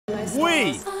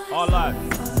We are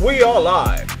live. We are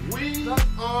live. We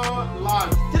are live.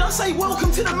 Did I say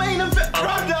welcome to the main event?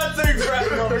 Run that thing back,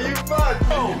 bro. You mad?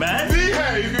 Oh, man.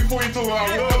 Behave before you talk about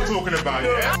what I'm talking about,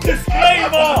 yeah?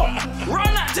 Disclaimer.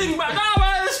 Run that thing back. Nah,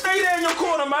 man, stay there in your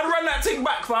corner, man. Run that thing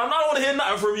back, fam. I don't want to hear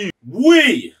nothing from you.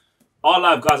 We are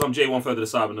live, guys. I'm Jay, one third of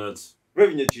the Cyber Nerds.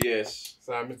 Revenue GS.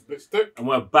 So, Mr. Blitzstick. And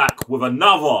we're back with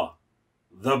another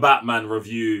The Batman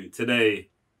review. Today,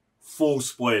 full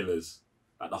spoilers.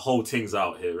 Like, the whole thing's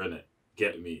out here, innit?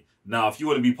 Get me? Now, if you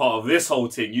want to be part of this whole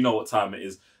thing, you know what time it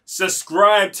is.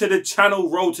 Subscribe to the channel,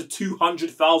 road to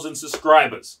 200,000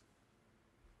 subscribers.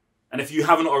 And if you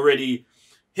haven't already,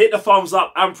 hit the thumbs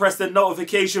up and press the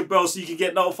notification bell so you can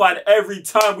get notified every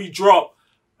time we drop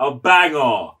a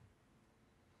banger.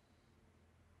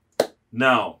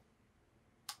 Now,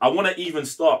 I want to even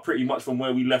start pretty much from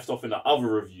where we left off in the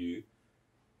other review.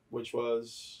 Which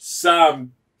was...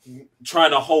 Sam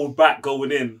trying to hold back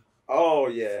going in. Oh,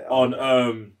 yeah.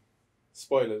 On,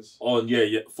 Spoilers. On,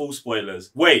 yeah, full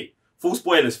spoilers. Wait, full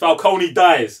spoilers. Falcone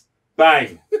dies.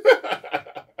 Bang.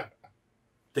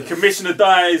 The commissioner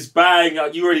dies. Bang.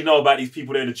 You already know about these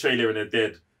people that are in the trailer and they're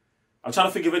dead. I'm trying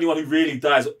to think of anyone who really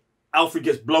dies. Alfred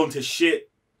gets blown to shit.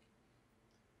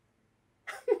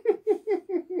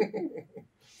 I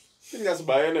think that's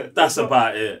about it. That's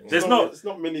about it. There's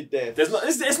not many deaths.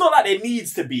 It's not like there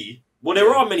needs to be. Well,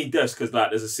 there are many deaths because like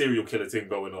there's a serial killer thing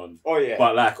going on. Oh yeah.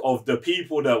 But like of the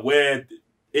people that we're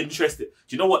interested,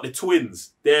 do you know what? The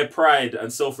twins, their pride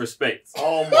and self-respect.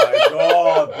 Oh my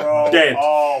god, bro. Dead.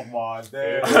 Oh my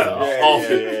god.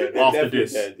 After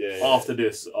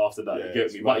that, you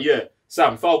get me. But yeah,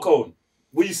 Sam, Falcone,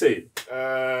 what are you saying?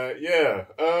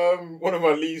 One of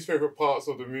my least favourite parts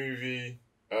of the movie.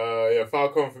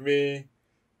 Falcone for me.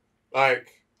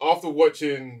 Like, after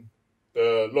watching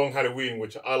the Long Halloween,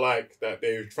 which I like that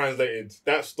they've translated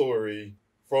that story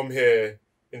from here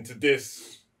into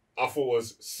this, I thought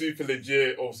was super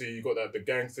legit. Obviously, you got that the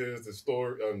gangsters, the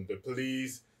story, the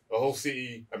police, the whole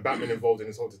city, and Batman involved in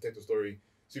this whole detective story,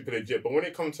 super legit. But when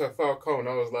it comes to Falcone,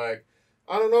 I was like,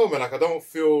 I don't know, man. Like, I don't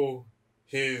feel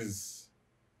his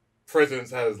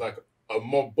presence as like a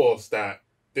mob boss that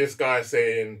this guy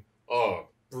saying, oh,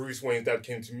 Bruce Wayne's dad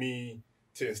came to me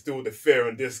to instill the fear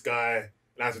in this guy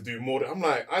and I had to do more. I'm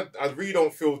like, I really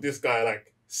don't feel this guy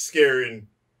like scaring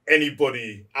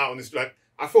anybody out on this. Like,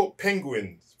 I felt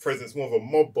Penguin's presence more of a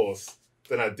mob boss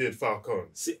than I did Falcone.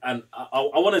 See, and I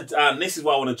want to, and this is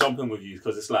why I want to jump in with you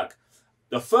because it's like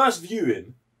the first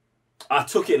viewing, I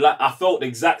took it like I felt the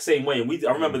exact same way, and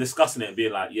I remember discussing it and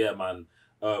being like, yeah, man,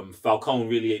 Falcone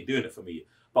really ain't doing it for me.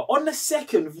 But on the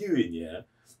second viewing, yeah,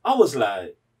 I was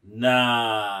like,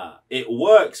 nah, it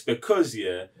works because,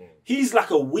 he's like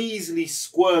a Weasley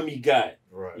squirmy guy.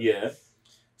 Right. Yeah.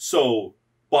 So,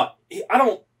 but I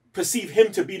don't perceive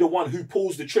him to be the one who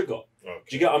pulls the trigger. Okay.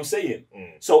 Do you get what I'm saying?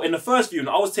 So in the first viewing,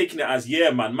 I was taking it as,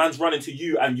 yeah, man, man's running to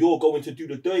you and you're going to do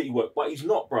the dirty work. But he's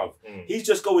not, bruv. He's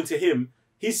just going to him.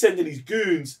 He's sending his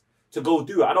goons to go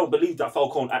do it. I don't believe that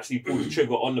Falcone actually pulled the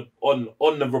trigger on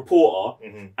the reporter.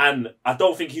 And I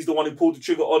don't think he's the one who pulled the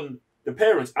trigger on the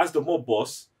parents. As the mob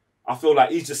boss, I feel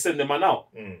like he's just sending man out.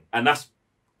 And that's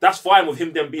fine with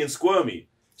him then being squirmy.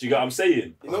 Do you get what I'm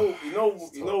saying? You know,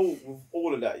 with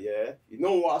all of that, yeah. You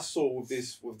know what I saw with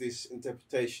this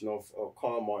interpretation of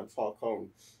Carmine Falcone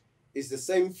is the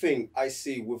same thing I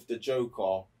see with the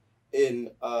Joker in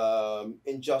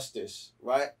Injustice,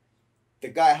 right? The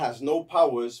guy has no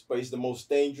powers, but he's the most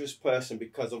dangerous person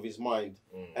because of his mind.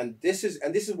 And this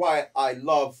is why I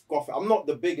love Gotham. I'm not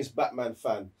the biggest Batman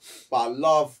fan, but I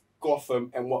love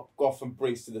Gotham and what Gotham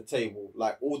brings to the table,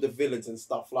 like all the villains and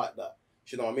stuff like that.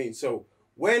 Do you know what I mean? So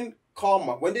when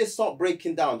they start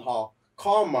breaking down how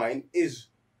Carmine is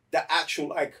the actual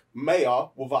like mayor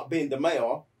without being the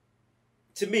mayor,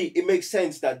 to me it makes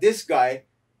sense that this guy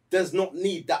does not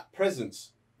need that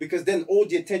presence because then all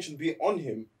the attention will be on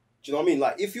him. Do you know what I mean?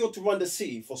 Like, if you're to run the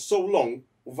city for so long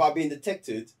without being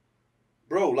detected,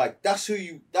 bro, like, that's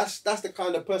the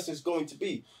kind of person it's going to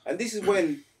be. And this is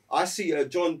when I see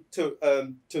John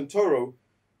Turturro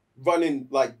running,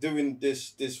 like, doing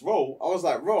this role. I was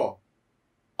like, raw.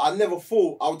 I never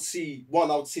thought I would see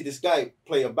this guy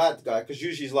play a bad guy, because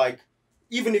usually he's like,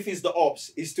 even if he's the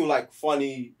ops, he's still, like,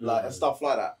 funny, like, and stuff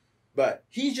like that. But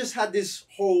he just had this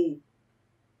whole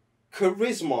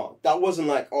charisma that wasn't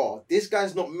like, oh, this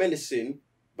guy's not menacing,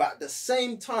 but at the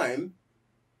same time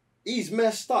he's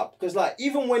messed up because like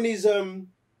even when he's got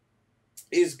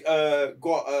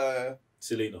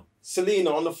Selina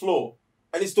on the floor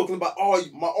and he's talking about, oh,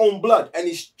 my own blood, and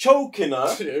he's choking her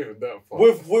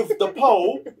with the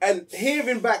pole, and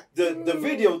hearing back the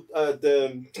video,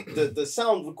 the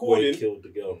sound recording. Boy killed the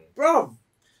girl. bro.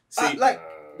 See,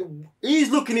 He's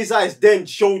looking his eyes, then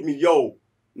showed me, yo,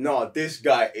 nah, this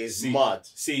guy is mad.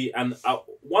 See, and I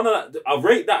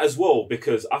rate that as well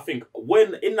because I think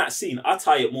when in that scene, I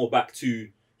tie it more back to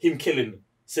him killing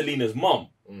Selina's mum.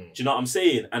 Do you know what I'm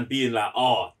saying? And being like,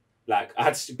 like I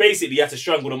had to, basically had to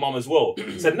strangle the mum as well.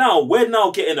 So now we're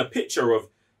getting a picture of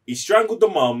he strangled the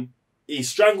mum, he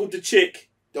strangled the chick.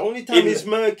 The only time he's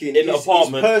murking in the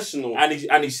apartment, personal, and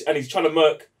he's trying to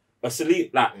murk a Selina.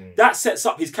 Like that sets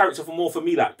up his character for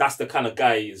me. Like that's the kind of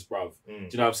guy he is, bruv. Do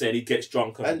you know what I'm saying? He gets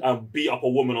drunk and beat up a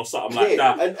woman or something like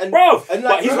that, bruv.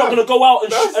 But he's not gonna go out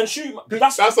and shoot.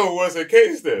 That's the worst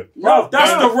case then, bruv.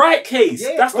 That's the right case.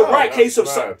 Yeah, that's the right case of.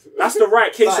 That's the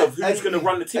right case of who's and, gonna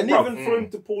run the team. And bruv. even for him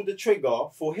to pull the trigger,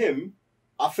 for him,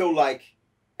 I feel like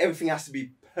everything has to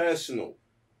be personal.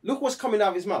 Look what's coming out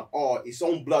of his mouth. Oh, his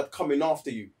own blood coming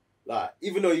after you. Like,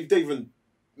 even though you don't even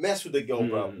mess with the girl,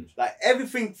 bro. Like,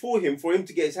 everything for him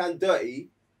to get his hand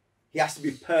dirty, he has to be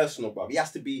personal, bro. He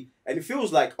has to be, and it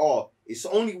feels like, it's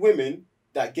only women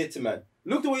that get to man.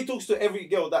 Look the way he talks to every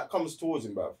girl that comes towards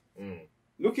him, bro.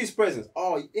 Look his presence.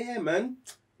 Oh, yeah, man.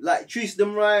 Like, treats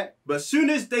them right. But as soon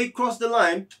as they cross the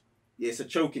line, yeah, it's a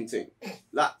choking thing.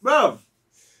 Like, bro.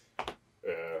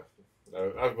 Yeah.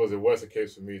 That was the worst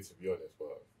case for me, to be honest,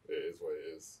 but it is what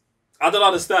it is. I don't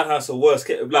understand how it's a worst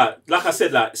case. Like I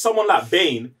said, like someone like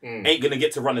Bane ain't gonna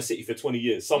get to run the city for 20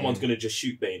 years. Someone's gonna just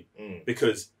shoot Bane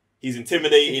because he's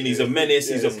intimidating, he's a menace,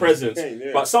 he's a presence.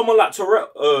 But someone like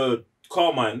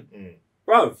Carmine,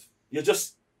 bruv,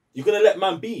 you're gonna let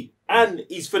man be, and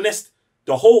he's finessed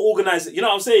the whole organization. You know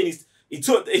what I'm saying?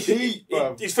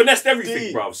 He's finessed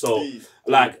everything, bruv. So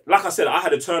like I said, I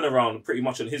had a turnaround pretty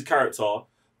much on his character.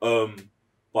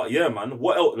 But yeah, man,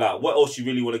 what else you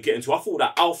really want to get into? I thought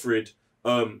that Alfred,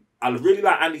 I really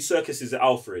like Andy Serkis as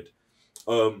Alfred,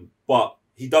 but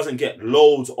he doesn't get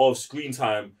loads of screen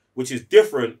time, which is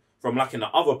different from like in the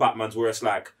other Batmans where it's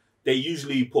like they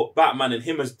usually put Batman and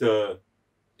him as the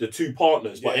two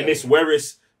partners, but in this, where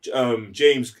it's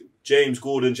James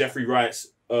Gordon, Jeffrey Wright's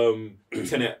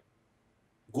Lieutenant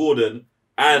Gordon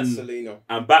and Selina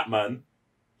and Batman,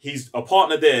 he's a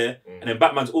partner there, and then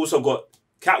Batman's also got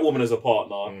Catwoman as a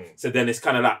partner, so then it's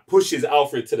kind of like pushes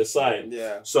Alfred to the side.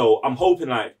 Yeah. So I'm hoping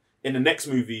like in the next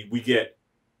movie we get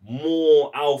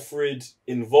more Alfred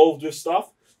involved with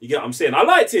stuff. You get what I'm saying? I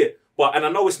liked it, and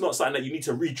I know it's not something that you need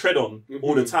to retread on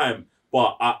all the time,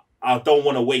 but I don't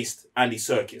want to waste Andy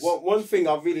Serkis. Well, one thing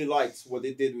I really liked what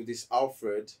they did with this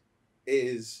Alfred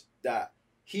is that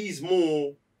he's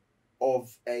more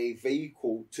of a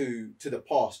vehicle to the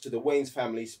past, to the Wayne's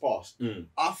family's past.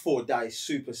 I thought that is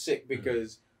super sick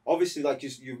because obviously, like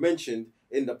you mentioned,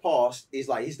 in the past, is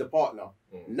like he's the partner.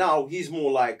 Now he's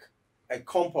more like a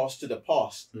compass to the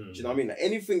past. Do you know what I mean? Like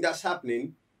anything that's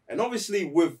happening, and obviously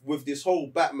with this whole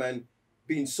Batman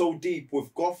being so deep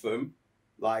with Gotham,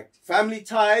 like family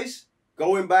ties,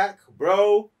 going back,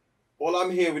 bro. All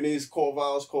I'm hearing is core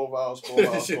vowels. You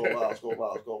know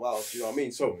what I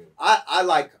mean? So I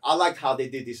like how they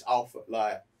did this Alpha.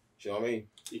 Like, do you know what I mean?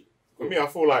 For me, I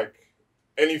feel like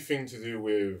anything to do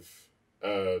with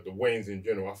the Waynes in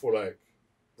general, I feel like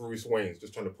Bruce Wayne's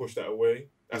just trying to push that away.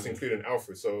 That's including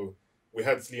Alfred. So we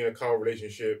had Selina Kyle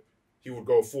relationship. He would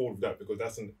go forward with that because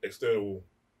that's an external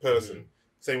person.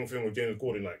 Same thing with James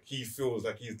Gordon. Like he feels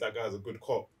like that guy's a good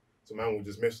cop. So man will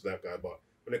just mess with that guy. But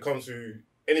when it comes to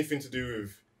anything to do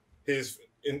with his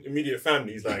immediate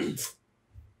family, he's like,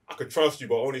 I could trust you,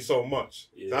 but only so much.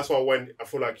 Yeah. That's why when I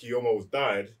feel like he almost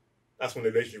died, that's when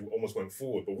the relationship almost went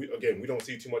forward. But we don't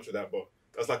see too much of that. But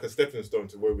that's like a stepping stone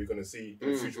to where we're going to see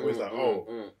in the future. Where it's like,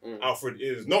 Alfred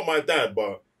is not my dad,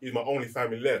 but he's my only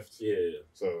family left. Yeah.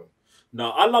 So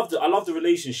no, I love the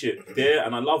relationship there,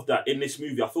 and I love that in this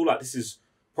movie. I feel like this is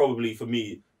probably for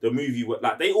me the movie where,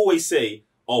 like, they always say,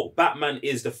 oh, Batman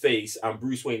is the face and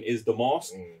Bruce Wayne is the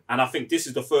mask. And I think this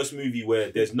is the first movie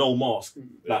where there's no mask.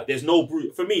 Like, there's no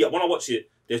for me, when I watch it,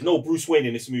 there's no Bruce Wayne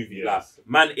in this movie. Yes.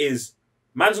 Like,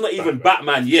 man's not even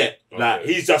Batman yet. Okay. Like,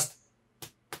 he's just,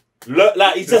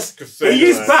 he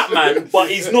is Batman, but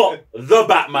he's not the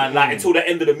Batman, like, until the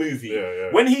end of the movie.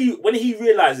 Yeah. When he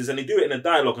realizes, and they do it in a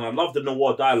dialogue, and I love the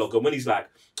noir dialogue, and when he's like,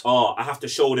 oh, I have to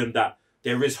show them that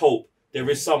there is hope. There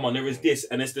is someone, there is this,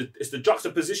 and it's the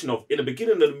juxtaposition of, in the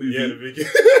beginning of the movie,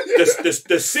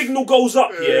 the signal goes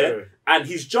up, and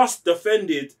he's just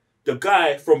defended the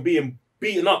guy from being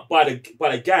beaten up by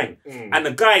the gang, and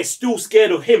the guy is still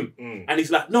scared of him, and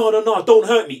he's like, no, don't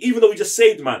hurt me, even though he just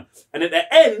saved man. And at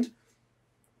the end,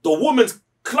 the woman's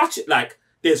clutching, like,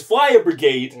 there's fire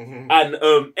brigade and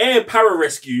air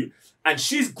pararescue, and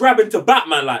she's grabbing to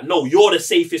Batman like, no, you're the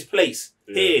safest place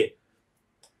here.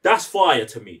 That's fire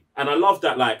to me. And I love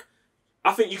that, like,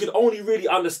 I think you could only really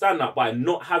understand that by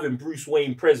not having Bruce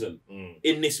Wayne present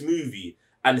in this movie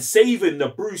and saving the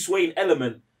Bruce Wayne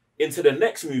element into the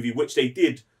next movie, which they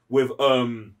did with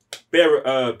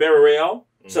Burial.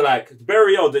 So like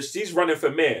Burial, she's running for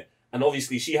mayor, and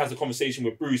obviously she has a conversation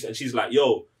with Bruce, and she's like,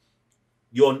 "Yo,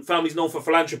 your family's known for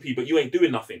philanthropy, but you ain't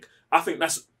doing nothing." I think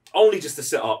that's only just to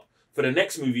set up for the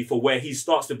next movie for where he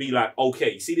starts to be like,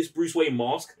 "Okay, see this Bruce Wayne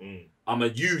mask? I'ma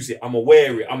use it. I'ma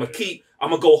wear it.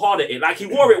 I'ma go hard at it." Like he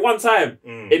wore it one time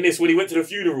in this when he went to the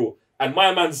funeral, and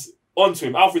my man's onto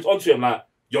him. Alfred's onto him like,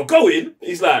 "You're going?"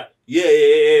 He's like,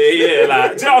 yeah.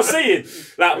 Like, do you know what I'm saying?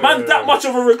 Like, man, that much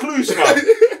of a recluse, man.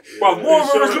 Bro, more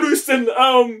of a recluse than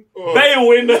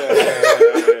Bale in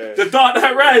the Dark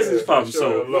Knight Rises, fam.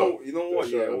 So you know what?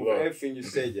 Yeah, with everything you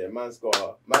said, yeah, man's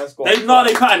got. They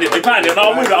patterned it.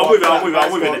 No, I'm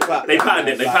with it. They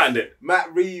patterned it.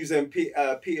 Matt Reeves and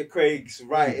Peter Craig's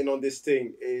writing on this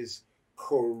thing is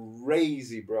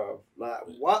crazy, bro. Like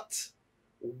what?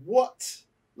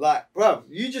 Like, bro,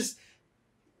 you just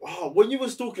when you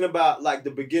was talking about like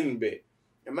the beginning bit,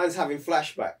 a man's having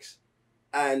flashbacks,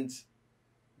 and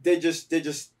they're just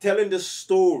telling the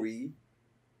story,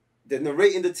 they're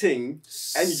narrating the thing,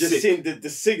 and you just seeing the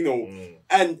signal,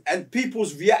 and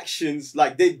people's reactions,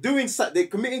 like they're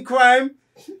committing crime,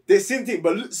 they're seeing things,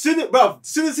 but soon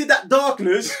as see that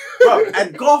darkness, bro,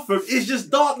 and Gotham is just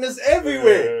darkness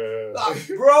everywhere, like,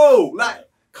 bro, like.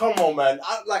 Come on, man.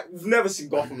 We've never seen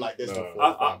Gotham like this before.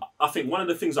 I think one of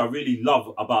the things I really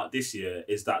love about this year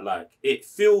is that, like, it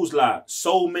feels like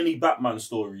so many Batman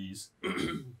stories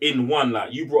in one.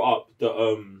 Like, you brought up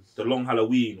the Long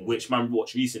Halloween, which man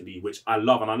watched recently, which I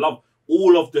love. And I love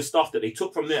all of the stuff that they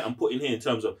took from there and put in here in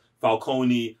terms of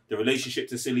Falcone, the relationship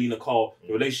to Selina Carl,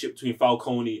 the relationship between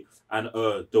Falcone and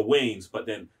the Waynes. But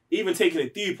then even taking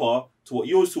it deeper to what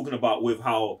you was talking about with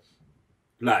how,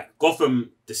 like,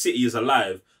 Gotham, the city is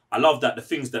alive. I love that the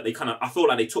things that I feel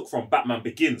like they took from Batman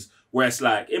Begins, where it's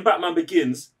like, in Batman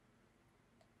Begins,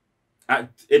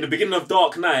 in the beginning of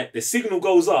Dark Knight, the signal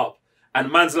goes up,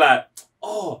 and man's like,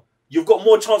 "Oh, you've got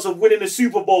more chance of winning the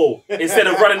Super Bowl instead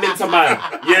of running into man."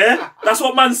 Yeah? That's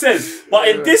what man says. But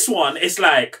in this one, it's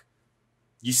like,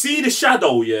 you see the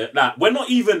shadow, yeah? Like, we're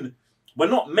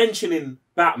not mentioning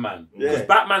Batman. Because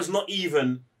Batman's not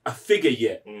even a figure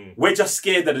yet. We're just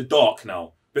scared of the dark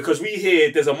now. Because we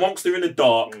hear there's a monster in the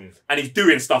dark and he's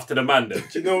doing stuff to the man. Do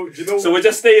you know? So we're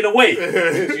just staying away. Do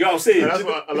you know what I'm saying? And that's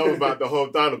what I love about the whole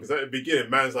dialogue. Because at the beginning,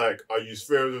 man's like, "I use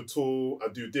fear as a tool. I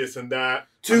do this and that."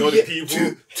 2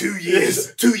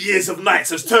 years of nights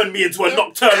has turned me into a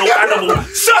nocturnal animal.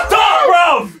 Shut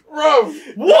up, bro.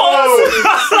 What?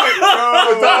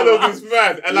 The dialogue is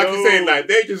mad. And like you're saying, like,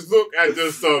 they just look at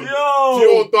just some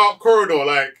pure dark corridor,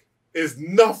 like, it's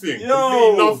nothing.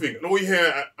 Completely nothing. And all you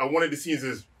hear at one of the scenes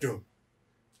is dum.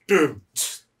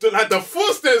 Like the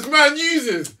footsteps man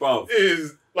uses, bro,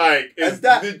 is like, it's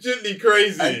legitimately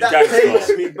crazy. And that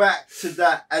takes me back to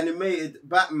that animated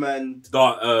Batman.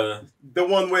 The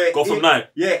one where Gotham Knight.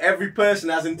 Yeah, every person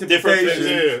has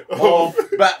interpretation of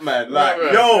Batman. Like,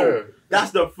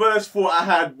 that's the first thought I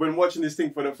had when watching this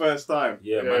thing for the first time.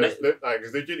 Yeah, man.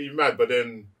 It's legitimately mad. But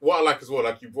then what I like as well,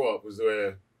 like you brought up, was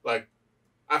where, like,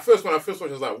 at first, when I first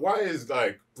watched it, I was like, why is,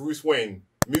 like, Bruce Wayne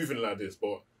moving like this?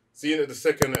 But seeing it the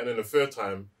second and then the third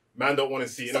time, man don't want to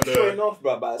see it. Stop showing off,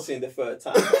 bro, about seeing the third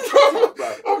time.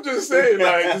 I'm just saying,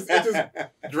 like, it just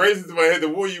raises into my head. The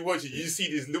more you watch it, you see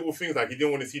these little things, like, he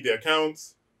didn't want to see the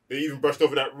accounts. They even brushed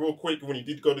over that real quick when he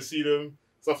did go to see them,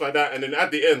 stuff like that. And then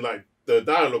at the end, like, the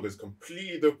dialogue is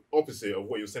completely the opposite of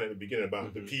what you were saying at the beginning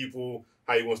about the people,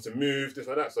 how he wants to move, this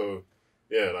like that. So...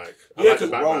 yeah, like, I like the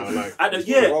Batman.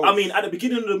 I mean, at the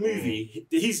beginning of the movie,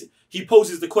 he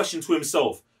poses the question to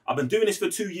himself. I've been doing this for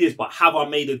 2 years, but have I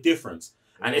made a difference?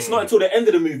 And it's not until the end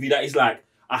of the movie that he's like,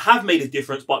 I have made a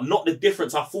difference, but not the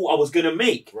difference I thought I was going to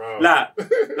make. Wow.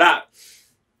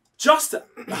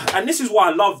 And this is why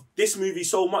I love this movie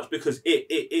so much, because it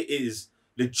is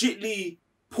legitly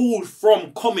pulled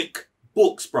from comic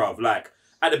books, bruv. Like,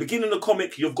 at the beginning of the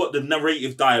comic, you've got the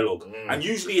narrative dialogue. And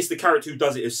usually it's the character who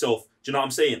does it himself. Do you know what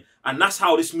I'm saying? And that's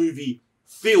how this movie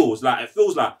feels. Like, it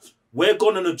feels like we're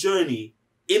gone on a journey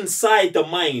inside the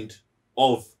mind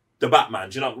of the Batman.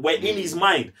 Do you know? We're in his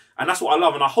mind. And that's what I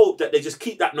love. And I hope that they just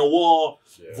keep that noir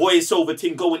voiceover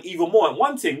thing going even more. And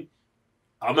one thing,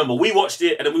 I remember we watched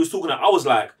it and then we was talking, I was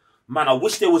like, man, I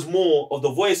wish there was more of the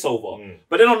voiceover.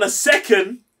 But then on the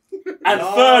second and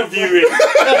third viewing,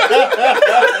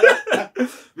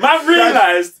 man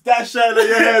realised that shine on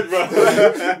your head, bro.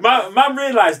 man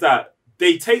realised that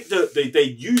they take they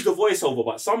use the voiceover,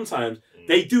 but sometimes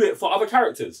they do it for other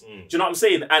characters. Do you know what I'm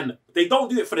saying? And they don't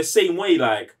do it for the same way,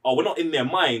 like, oh, we're not in their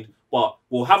mind, but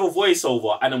we'll have a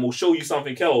voiceover and then we'll show you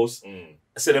something else.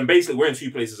 So then basically we're in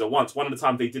two places at once. One of the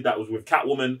times they did that was with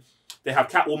Catwoman. They have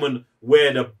Catwoman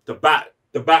wear the back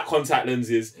contact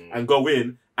lenses and go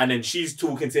in, and then she's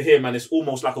talking to him, and it's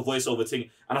almost like a voiceover thing.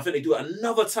 And I think they do it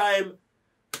another time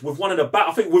with one of the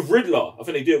I think with Riddler. I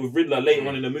think they do it with Riddler later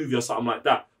on in the movie or something like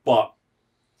that. But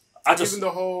I just even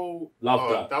the whole love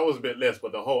that. That was a bit less,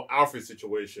 but the whole Alfred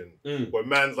situation where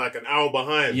man's like an hour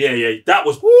behind. Yeah, that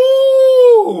was.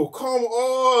 Woo! Come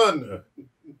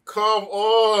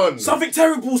on! Something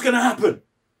terrible's gonna happen.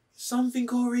 Something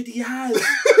already has.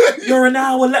 You're an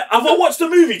hour left. Have I watched the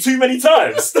movie too many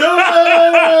times? Yo! The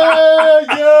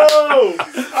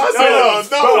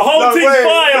whole thing's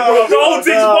fire, bro. The whole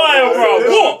thing's fire, bro.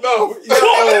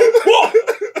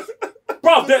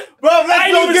 What? Bro,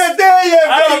 let's not get there yet,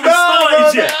 bro. I ain't even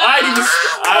started yet. I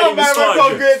ain't even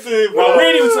started. Bro, we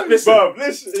ain't even listen. Bro,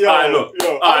 listen. Yo, right, look.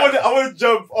 I want to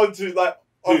jump onto like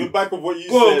on the back of what you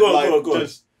said. Go on.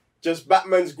 Just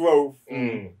Batman's growth.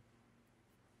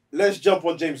 Let's jump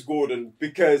on James Gordon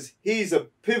because he's a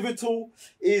pivotal,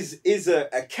 is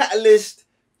a catalyst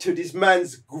to this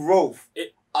man's growth.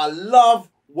 I love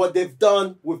what they've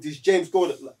done with this James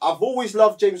Gordon. I've always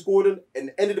loved James Gordon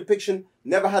and End of the Depiction.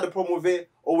 Never had a problem with it.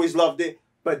 Always loved it.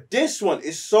 But this one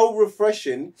is so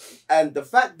refreshing. And the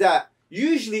fact that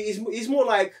usually he's more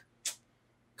like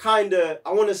kind of,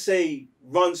 I want to say,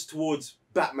 runs towards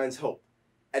Batman's help.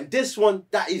 And this one,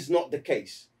 that is not the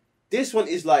case. This one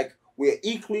is like, we're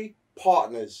equally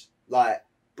partners. Like,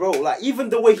 bro, like even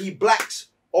the way he blacks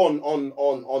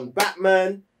on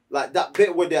Batman, like that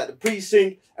bit where they're at the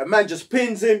precinct, a man just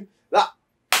pins him. Like,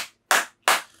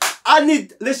 I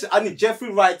need Jeffrey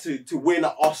Wright to win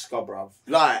an Oscar, bruv.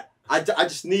 Like, I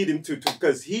just need him to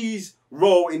because his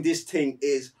role in this thing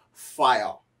is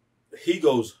fire. He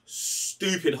goes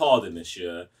stupid hard in this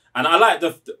year. And I like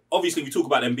obviously we talk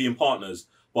about them being partners,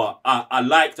 but I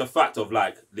like the fact of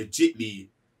like legitly,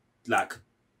 like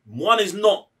one is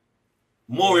not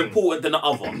more important than the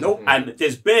other. Nope. And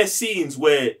there's bare scenes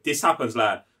where this happens,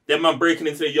 like them man breaking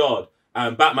into the yard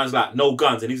and Batman's like, no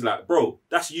guns. And he's like, bro,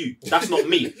 that's you. That's not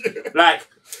me. Like,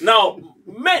 now,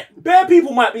 bare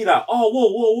people might be like, oh,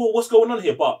 whoa, what's going on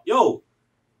here? But yo,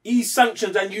 he's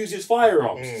sanctioned and uses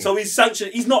firearms. So he's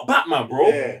sanctioned. He's not Batman, bro.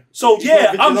 Yeah. So he's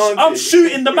I'm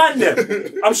shooting the man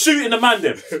them. I'm shooting the man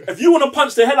them. If you want to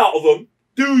punch the hell out of them,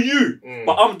 do you.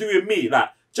 But I'm doing me. Like,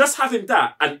 just having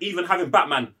that and even having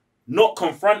Batman not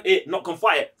confront it, not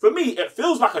confide it, for me, it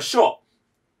feels like a shot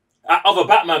at other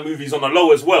Batman movies on the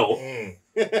low as well.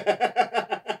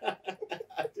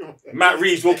 Matt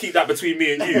Reeves, we'll keep that between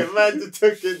me and you. Man, just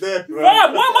took it there,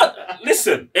 bro.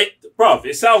 Listen,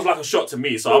 it sounds like a shot to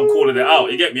me, so I'm calling it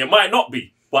out. You get me? It might not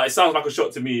be, but it sounds like a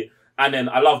shot to me. And then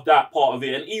I love that part of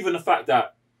it. And even the fact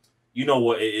that, you know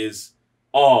what it is,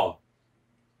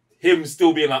 him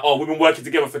still being like, we've been working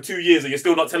together for 2 years and you're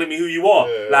still not telling me who you are.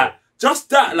 Yeah. Like, just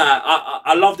that, like,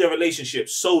 I love their relationship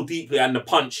so deeply. And the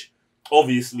punch,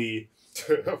 obviously.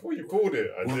 What you called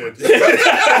it? I did.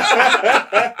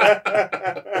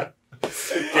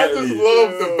 I just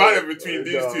love the battle between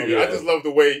these two. Yeah. I just love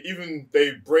the way even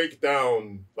they break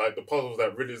down like the puzzles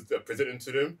that Riddler's presenting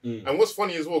to them. And what's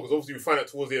funny as well, because obviously we find out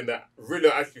towards the end that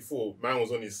Riddler actually thought man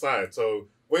was on his side. So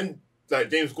when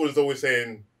like James Gordon's always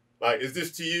saying like, is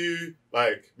this to you?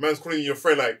 Like, man's calling you your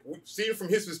friend. Like, seeing from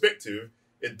his perspective,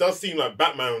 it does seem like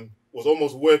Batman was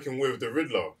almost working with the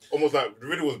Riddler. Almost like the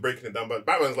Riddler was breaking it down. But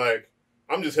Batman's like,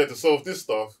 I'm just here to solve this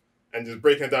stuff and just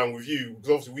breaking it down with you.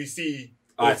 Because obviously we see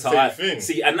the same thing.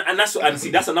 See, and that's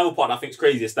another part I think is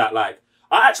crazy. Is that, like,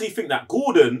 I actually think that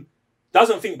Gordon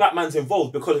doesn't think Batman's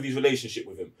involved because of his relationship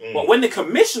with him. But when the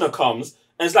commissioner comes,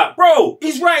 and it's like, bro,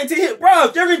 he's writing to hit, bro.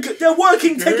 They're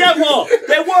working together.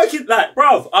 They're working like,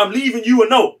 bro, I'm leaving you a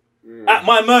note at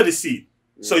my murder scene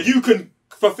so you can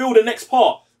fulfill the next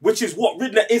part, which is what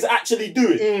Riddler is actually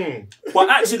doing. But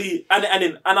actually,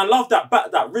 and I love that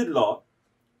Riddler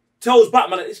tells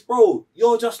Batman, it's bro,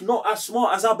 you're just not as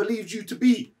smart as I believed you to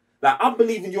be. Like, I'm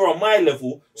believing you're on my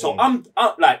level, so I'm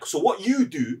like, so what you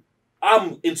do,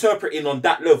 I'm interpreting on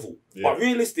that level. But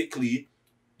realistically,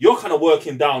 you're kind of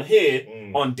working down here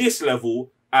on this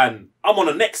level and I'm on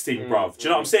the next thing, bruv. Do you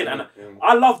know what I'm saying? And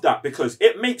I love that because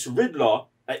it makes Riddler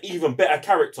an even better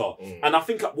character. And I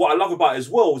think what I love about it as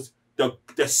well is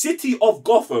the city of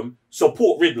Gotham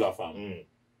support Riddler, fam.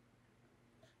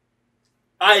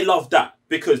 I love that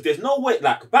because there's no way,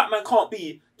 like, Batman can't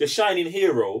be the shining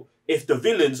hero if the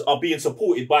villains are being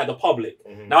supported by the public.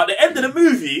 Now, at the end of the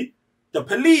movie, the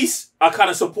police are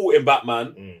kind of supporting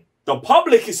Batman. The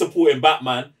public is supporting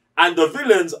Batman, and the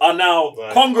villains are now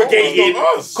congregating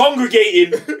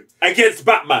against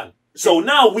Batman. So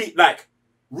now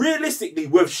realistically,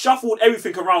 we've shuffled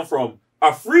everything around from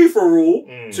a free-for-all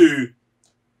to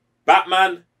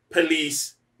Batman,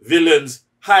 police, villains,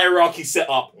 hierarchy set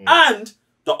up, and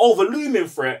the overlooming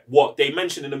threat, what they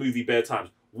mentioned in the movie bare times.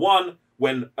 One,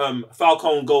 when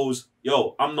Falcone goes,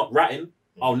 yo, I'm not ratting,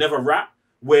 I'll never rat.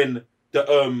 When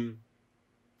the,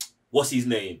 what's his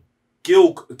name?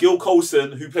 Gil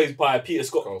Colson, who plays by Peter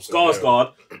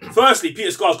Sarsgaard. Yeah. Firstly,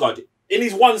 Peter Sarsgaard, in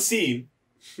his one scene,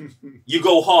 you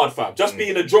go hard, fam. Just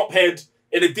being a drop head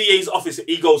in the DA's office,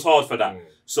 he goes hard for that.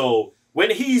 So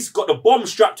when he's got the bomb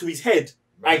strapped to his head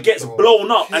and gets blown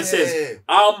up and says,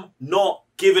 I'm not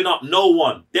giving up no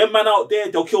one. Them man out there,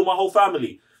 they'll kill my whole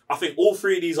family. I think all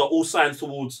three of these are all signs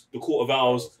towards the Court of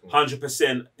Owls,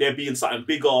 100%. There being something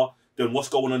bigger than what's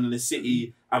going on in the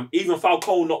city. And even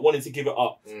Falcone not wanting to give it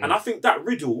up. And I think that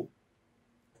riddle,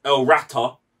 El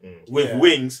Rata, with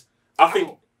wings, I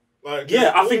think... Like,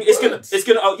 I think it's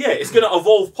gonna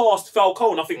evolve past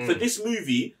Falcone. I think for this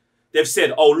movie, they've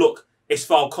said, "Oh look, it's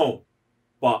Falcone,"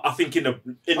 but I think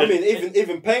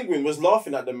even Penguin was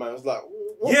laughing at the man. I was like,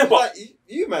 what? Yeah, but like,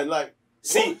 you man, like,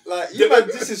 see, like you man,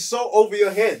 this is so over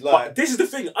your head. Like, but this is the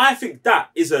thing. I think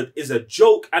that is a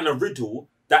joke and a riddle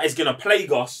that is gonna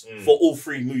plague us for all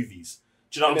three movies.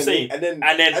 Do you know what I'm saying? And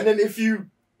then if you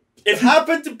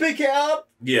happen to pick it up,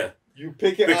 you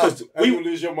pick it because up and you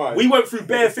lose your mind. We went through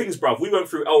bare things, bruv. We went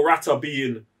through El Rata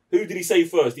being... Who did he say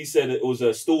first? He said it was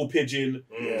a stool pigeon.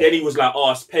 Then he was like,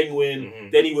 oh, it's Penguin.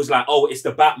 Then he was like, oh, it's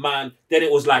the Batman. Then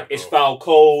it was like, it's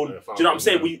Falcone. Do you know what I'm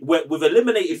saying? We've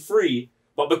eliminated three,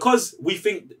 but because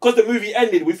the movie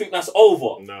ended, we think that's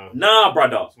over. Nah,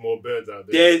 brother. There's more birds out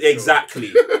there.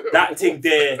 Exactly. That thing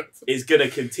there is going to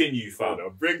continue, fam.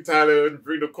 Bring talent,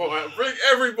 bring the court, bring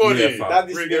everybody. Yeah, that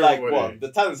needs to be like, what? The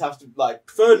talents have to, like...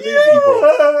 Third movie,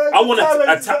 bro. I want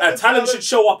a talent should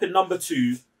show up in number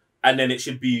 2, and then it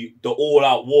should be the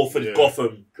all-out war for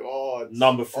Gotham.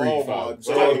 Number 3, fam.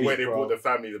 So the way they brought the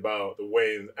families about, the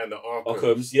Waynes and the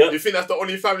Arkhams. Yeah. You think that's the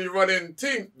only family running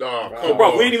team? Nah,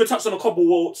 bro, we ain't even touched on a couple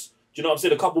waltz. Do you know what I'm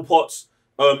saying? A couple pots.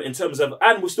 In terms of...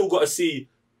 And we've still got to see...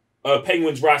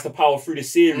 Penguin's rise to power through the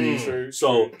series. True.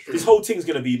 This whole thing's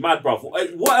gonna be mad, bruv.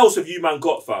 What else have you man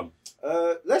got, fam?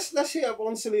 Let's hit up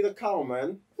on Selina Kyle,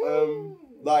 man.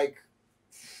 Like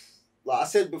I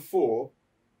said before,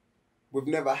 we've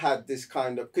never had this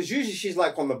kind of, because usually she's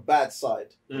like on the bad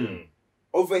side.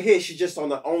 Over here, she's just on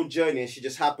her own journey, and she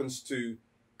just happens to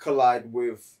collide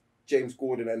with James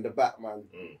Gordon and the Batman,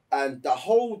 and the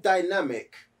whole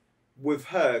dynamic with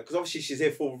her, because obviously she's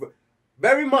here for.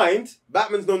 Bear in mind,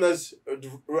 Batman's known as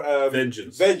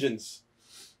Vengeance.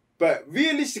 But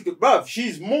realistically, bruv,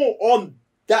 she's more on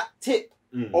that tip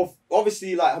of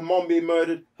obviously like her mom being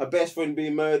murdered, her best friend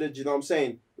being murdered, you know what I'm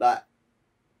saying? Like,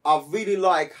 I really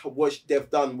like what they've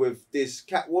done with this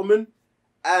Catwoman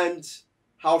and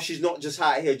how she's not just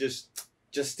out here just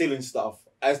stealing stuff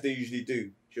as they usually do.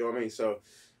 Do you know what I mean? So,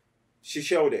 she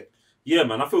showed it. Yeah,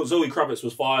 man. I feel Zoe Kravitz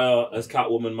was fire as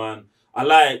Catwoman, man. I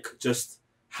like just...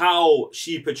 how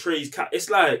she portrays it's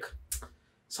like,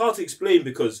 it's hard to explain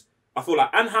because I feel like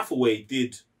Anne Hathaway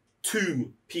did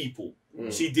 2 people.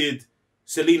 She did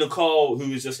Selina Kyle,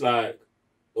 who is just like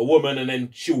a woman, and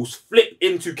then she will flip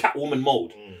into Catwoman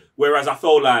mode. Whereas I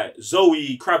felt like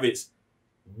Zoe Kravitz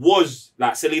was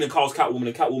like Selina Kyle's Catwoman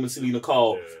and Catwoman Selina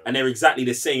Kyle, and they're exactly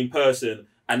the same person,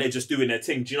 and they're just doing their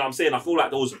thing. Do you know what I'm saying? I feel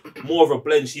like there was more of a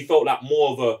blend. She felt like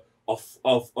more of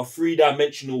a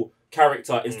 3-dimensional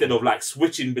character instead of like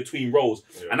switching between roles.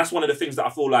 And that's one of the things that I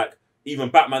feel like even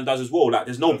Batman does as well. Like,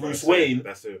 there's no Bruce Wayne.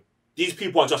 That's it. These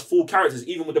people are just full characters,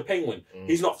 even with the Penguin.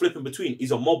 He's not flipping between.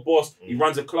 He's a mob boss. He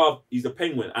runs a club. He's the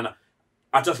Penguin. And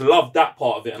I just love that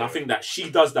part of it. And I think that she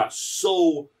does that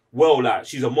so well. Like,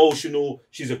 she's emotional.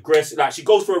 She's aggressive. Like, she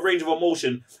goes through a range of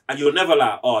emotion and you're never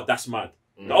like, oh, that's mad.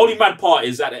 The only mad part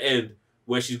is at the end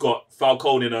where she's got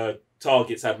Falcone in her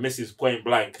targets and misses point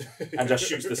blank and just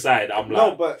shoots the side. I'm like...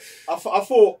 No, but I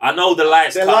thought... I know the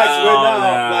lights went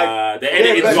out. Like, the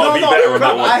editing's got to be better on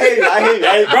that one. I hear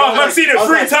you. Bro, I've seen it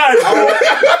 3 times.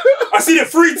 I've seen it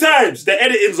 3 times. The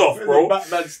editing's off, bro.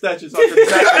 Batman statues. No,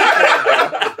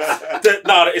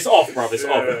 it's off, bro. It's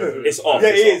off. It's off. Yeah,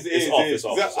 it is. It's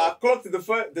off. I clocked it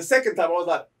the second time. I was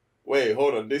like, wait,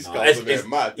 hold on, this guy's a bit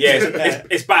mad. Yeah,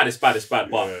 it's bad,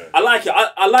 but I like it.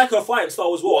 I like her fighting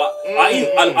style as well.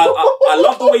 I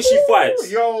love the way she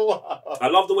fights. I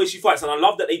love the way she fights, and I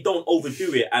love that they don't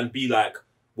overdo it and be like,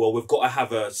 well, we've got to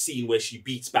have a scene where she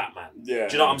beats Batman. Yeah.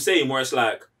 Do you know what I'm saying? Where it's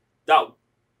like, that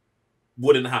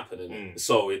wouldn't happen,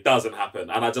 so it doesn't happen.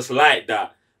 And I just like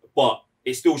that. But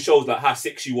it still shows like how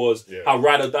sick she was, how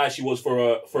ride or die she was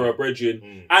for her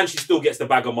brethren, and she still gets the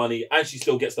bag of money, and she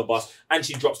still gets the bus, and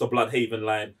she drops the Bloodhaven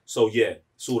line. So yeah,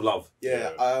 it's all love.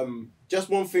 Yeah. Just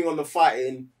one thing on the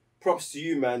fighting. Props to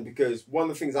you, man, because one of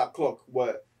the things that clock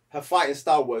were her fighting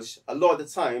style was a lot of the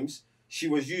times she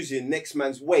was using next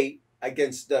man's weight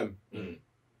against them.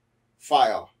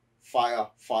 Fire.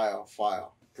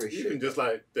 Appreciate Even it. just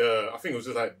like I think it was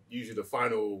just like usually the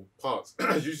final parts.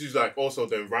 Usually like also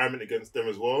the environment against them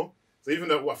as well. So even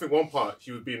though I think one part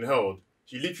she was being held,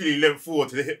 she literally leant forward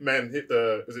to hit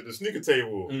the snooker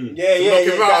table.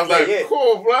 I was like,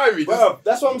 cool, blimey. Bro,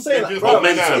 that's what I'm saying. Like, bro,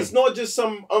 it's not just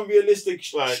some unrealistic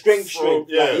strength.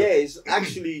 It's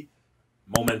actually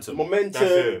momentum,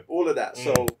 all of that.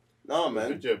 So, nah,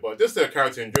 man. Legit, but just their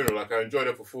character in general, like I enjoyed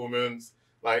their performance.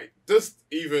 Like just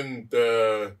even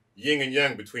the yin and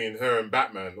yang between her and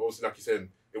Batman. Also, like you said,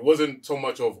 it wasn't so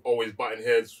much of always butting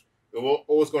heads. They were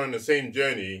always going on the same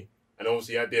journey, and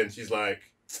obviously at the end she's like,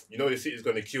 you know, the city's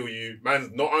going to kill you. Man's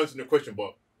not answering the question,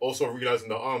 but also realizing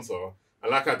the answer.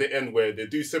 And like at the end where they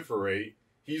do separate,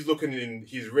 he's looking in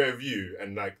his rear view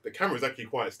and like the camera's actually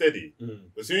quite steady.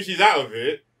 But as soon as she's out of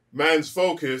it, man's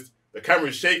focused, the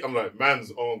camera's shake. I'm like,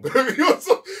 man's on.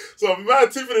 So I'm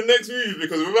mad too for the next movie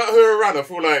because without her around, I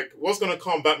feel like what's going to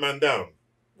calm Batman down?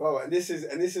 Bro, and this is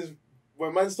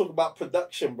when man's talking about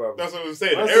production, bro. That's what I'm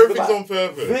saying. Everything's on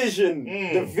purpose. Vision.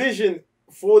 The vision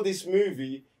for this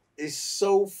movie is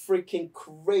so freaking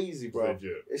crazy, bro.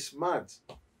 Legit. It's mad.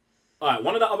 Alright,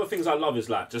 one of the other things I love is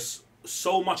like just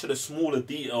so much of the smaller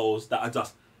details that are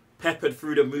just peppered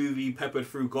through the movie, peppered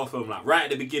through Gotham. Like right at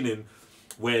the beginning,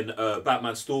 when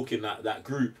Batman's stalking that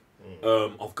group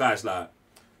of guys, like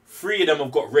 3 of them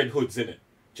have got red hoods in it.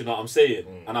 Do you know what I'm saying?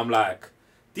 And I'm like,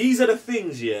 these are the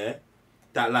things, yeah,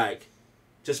 that like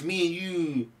just me and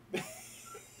you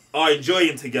are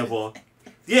enjoying together.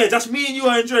 Yeah, just me and you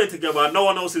are enjoying together and no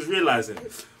one else is realising.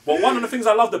 But one of the things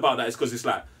I loved about that is because it's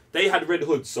like, they had red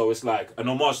hoods, so it's like an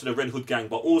homage to the Red Hood gang,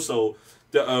 but also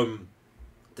the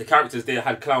characters there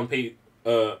had clown paint,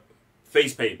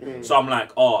 face paint. So I'm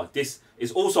like, this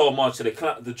is also a homage to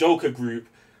the Joker group,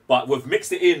 but we've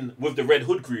mixed it in with the Red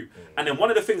Hood group. And then one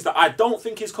of the things that I don't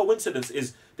think is coincidence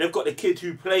is they've got the kid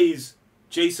who plays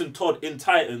Jason Todd in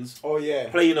Titans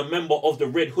playing a member of the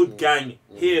Red Hood gang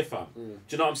here, fam. Do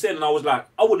you know what I'm saying? And I was like,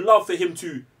 I would love for him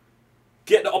to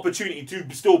get the opportunity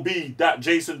to still be that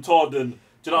Jason Todd and,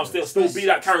 do you know what I'm still be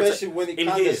that character. Especially when he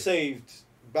kind of saved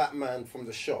Batman from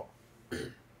the shot.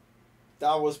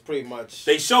 That was pretty much...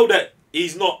 They show that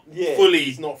he's not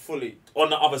fully on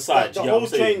the other side. Like, the whole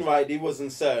train ride, he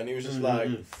wasn't certain. He was just like,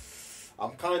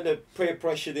 I'm kind of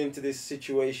peer-pressured into this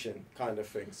situation kind of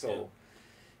thing. So,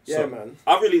 so man.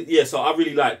 I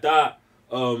really like that.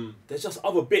 There's just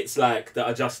other bits like that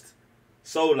are just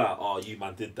so like, oh, you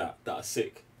man did that. That are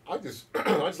sick. I just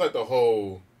like the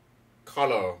whole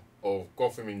colour of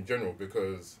Gotham in general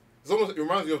because it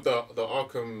reminds me of the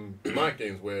Arkham Knight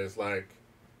games where it's like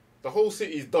the whole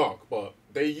city is dark, but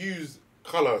they use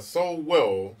colour so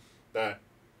well that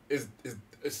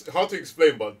it's hard to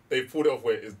explain, but they pulled it off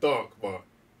where it's dark, but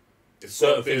it's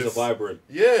certain things are vibrant.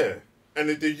 Yeah, and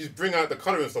they just bring out the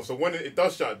colour and stuff. So when it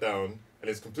does shut down and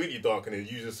it's completely dark, and it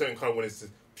uses a certain colour when it's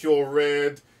pure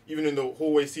red. Even in the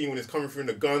hallway scene when it's coming through and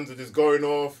the guns are just going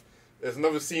off. There's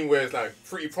another scene where it's like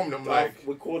pretty prominent. I'm like,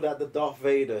 we call that the Darth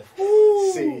Vader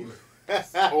scene.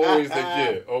 always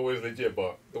legit.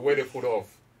 But the way they pulled it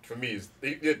off for me is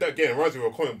that again reminds me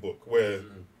of a comic book where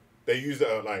they use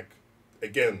it like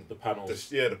again the panels.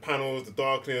 The panels, the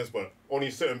darkness, but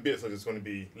only certain bits are just going to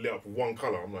be lit up with one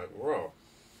color. I'm like, wow.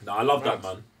 No, I love that,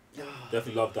 man.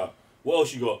 Definitely love that. What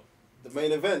else you got? The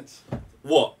main event.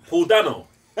 What? Paul Dano.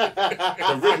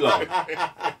 The Riddler.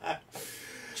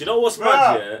 Do you know what's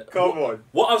mad? Yeah, come on.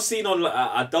 What I've seen on,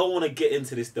 I don't want to get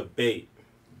into this debate.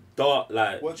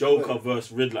 Joker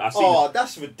versus Riddler.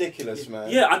 That's ridiculous, man.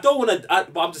 Yeah, I don't want to.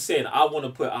 But I'm just saying, I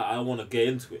want to get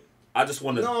into it. I just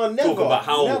want to talk about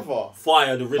how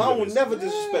fire the Riddler I will is. never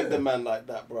disrespect the man like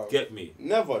that, bro. Get me?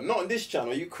 Never. Not on this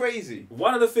channel. Are you crazy?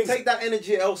 One of the things. Take that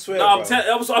energy elsewhere. No,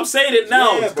 I'm saying it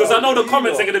now because I know the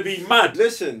comments are going to be mad.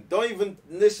 Listen, don't even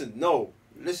listen. No,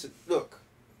 listen. Look,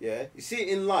 yeah. You see,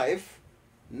 in life,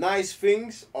 nice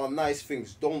things are nice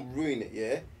things. Don't ruin it,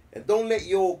 yeah. And don't let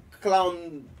your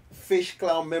fish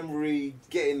clown memory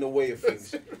get in the way of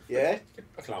things, yeah.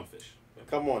 Clownfish.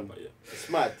 Come on, But yeah. It's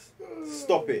mad.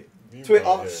 Stop it.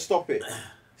 Twitter, stop it.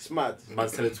 It's mad.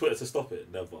 Man's telling Twitter to stop it.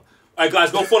 Never. Hey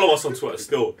guys, go follow us on Twitter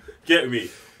still. Get me.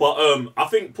 But I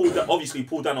think Paul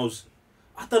Dano's,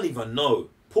 I don't even know.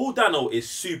 Paul Dano is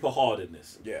super hard in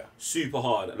this. Yeah. Super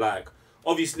hard. Like,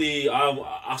 obviously,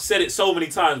 I've said it so many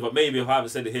times, but maybe if I haven't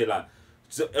said it here, like,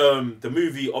 the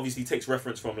movie obviously takes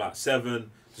reference from like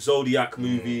Seven, the Zodiac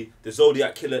movie, the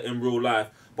Zodiac killer in real life.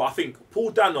 But I think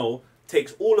Paul Dano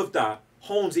takes all of that,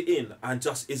 hones it in, and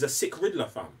just is a sick Riddler,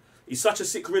 fam. He's such a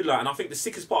sick Riddler, and I think the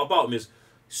sickest part about him is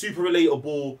super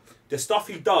relatable. The stuff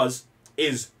he does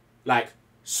is like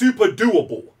super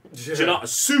doable. Do you know?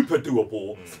 Super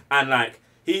doable. And like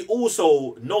he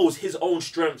also knows his own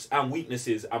strengths and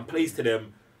weaknesses and plays to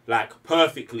them like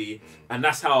perfectly. And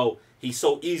that's how he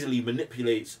so easily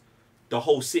manipulates the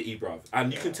whole city, bruv.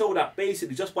 And you can tell that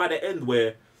basically just by the end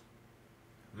where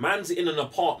man's in an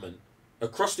apartment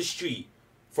across the street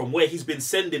from where he's been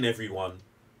sending everyone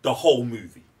the whole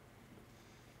movie.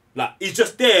 Like, he's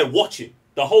just there watching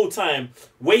the whole time,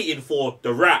 waiting for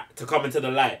the rat to come into the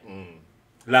light.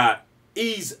 Like,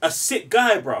 he's a sick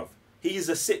guy, bruv. He's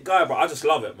a sick guy, bro. I just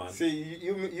love it, man. See,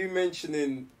 you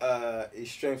mentioning his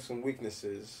strengths and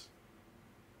weaknesses.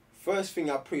 First thing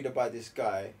I prayed about this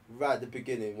guy, right at the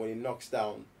beginning, when he knocks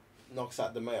out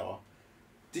the mayor.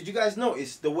 Did you guys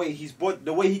notice the way he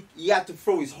had to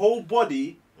throw his whole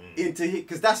body into it?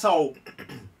 Because that's how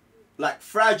like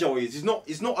fragile he is.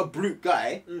 He's not a brute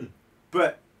guy,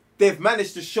 but they've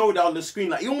managed to show that on the screen.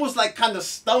 Like he almost like kind of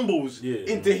stumbles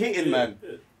into hitting man,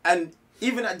 and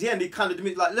even at the end he kind of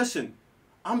admits like, listen,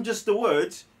 I'm just the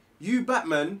words. You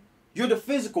Batman, you're the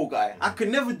physical guy. I can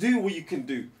never do what you can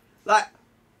do. Like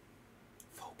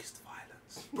focused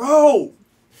violence, bro.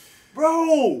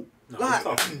 No, Like,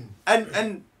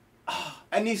 and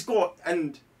he's got,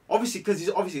 and obviously because he's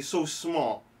obviously so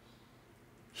smart,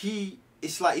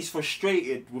 it's like he's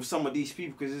frustrated with some of these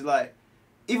people because he's like,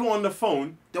 even on the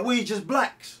phone, the way he just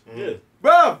blacks.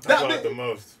 Bro, that's like the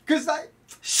most. Because like,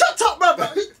 shut up, bro.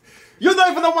 You're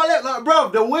not even on my left, like, bro.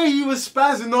 The way he was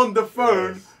spazzing on the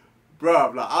phone,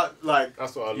 bro.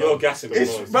 That's what I love. You're gassing me,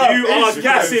 most. Bro, you are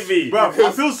gassing me, bro.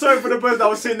 I feel sorry for the person that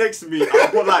was sitting next to me.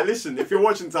 But like, listen, if you're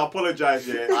watching, I apologize.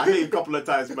 Yeah, I hit you a couple of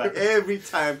times, but every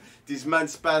time this man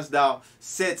spazzed out,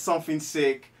 said something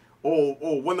sick, or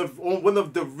one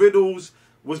of the riddles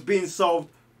was being solved.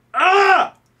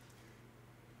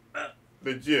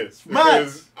 Legit.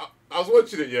 Because I was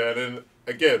watching it, and then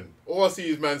again, all I see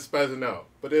is man spazzing out.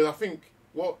 But then I think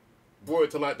what brought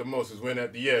it to light the most is when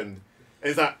at the end,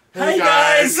 it's like, hey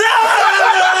guys!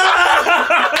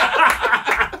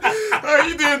 How are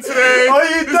you doing today? Are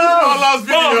you This is our last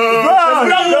video.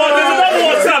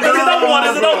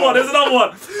 There's another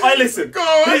one. Alright, listen. Go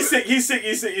on. He's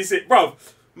sick. Bro,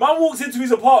 man walks into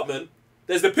his apartment.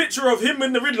 There's the picture of him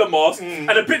in the Riddler mask and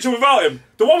a picture without him.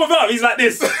 The one without him, he's like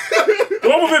this. The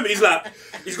one with him, he's like,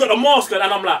 he's got the mask on,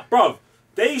 and I'm like, bruv,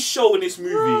 they show in this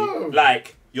movie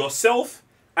like yourself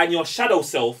and your shadow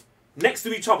self next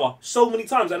to each other so many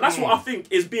times, and that's what I think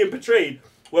is being portrayed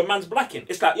when man's blacking.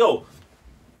 It's like, yo,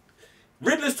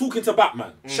 Riddler's talking to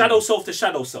Batman, shadow self to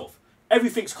shadow self.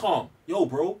 Everything's calm. Yo,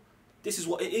 bro, this is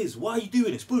what it is. Why are you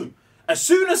doing this? Boom. As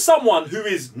soon as someone who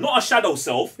is not a shadow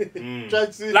self, like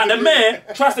the mayor,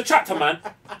 tries to chat to man,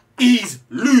 he's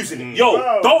losing it.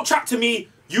 Yo, don't chat to me.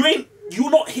 You're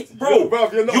not hit, bro.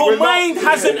 Your mind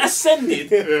hasn't ascended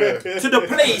to the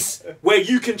place where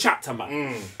you can chat to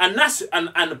man. And that's and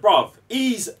bruv,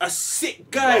 he's a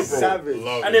sick guy, bro. Savage.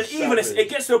 And then even it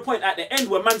gets to a point at the end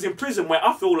where man's in prison where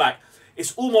I feel like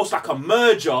it's almost like a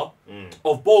merger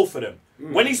of both of them.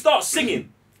 When he starts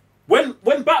singing, when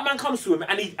Batman comes to him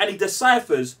and he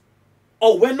deciphers,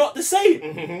 oh, we're not the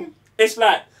same. It's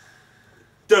like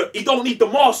he don't need the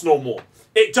mask no more.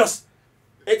 It just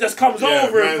comes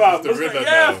over him, fam. It's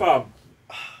like, fam.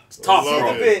 It's tough,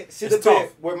 bro. See the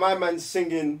bit where my man's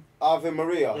singing Ave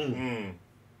Maria.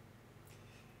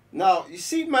 Now you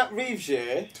see Matt Reeves,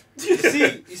 yeah.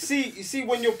 You see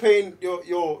when you're paying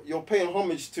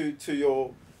homage to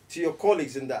your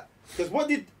colleagues in that. Because what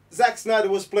did Zack Snyder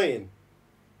was playing?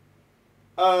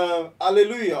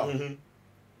 Hallelujah.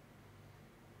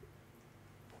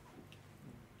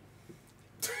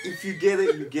 If you get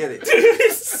it, you get it.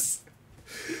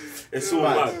 It's all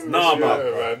mad. Nah,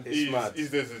 man.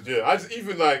 He's this legit. I just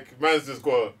even like man's just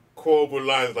got quotable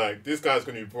lines like this guy's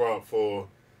gonna be brought up for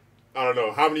I don't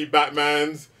know how many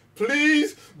Batmans.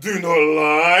 Please do not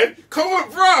lie. Come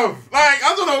on, bruv. Like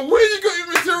I don't know where you got your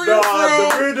material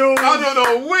from. The riddles. I don't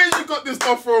know where you got this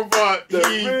stuff from, but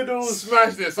he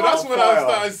smashed it. So that's when I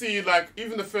started seeing like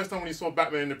even the first time when he saw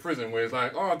Batman in the prison, where it's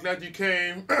like, oh, glad you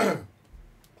came,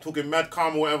 talking mad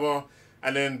calm or whatever,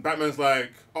 and then Batman's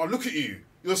like, oh, look at you.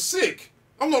 You're sick.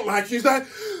 I'm not like you. He's like,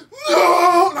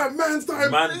 no! Like, man's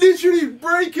literally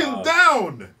breaking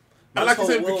down. And like I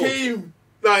said, became,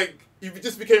 like, you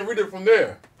just became rid of it from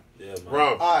there. Yeah, man.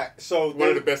 Bro. Alright, so one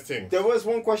of the best things. There was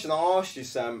one question I asked you,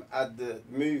 Sam, at the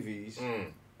movies.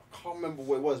 can't remember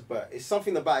what it was, but it's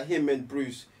something about him and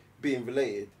Bruce being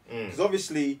related. Because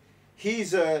obviously,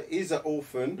 he's an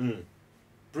orphan.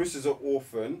 Bruce is an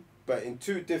orphan, but in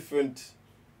two different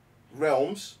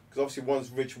realms. Because obviously, one's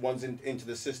rich, one's into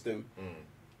the system.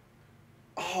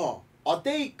 Oh, are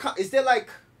they? Is there like?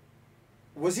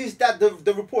 Was his dad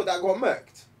the report that got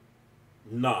murked?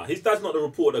 Nah, his dad's not the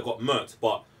report that got murked,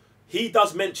 but he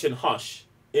does mention Hush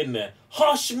in there.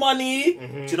 Hush money!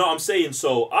 Do you know what I'm saying?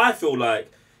 So I feel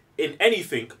like in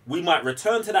anything, we might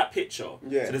return to that picture.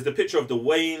 Yeah. So there's the picture of the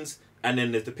Waynes, and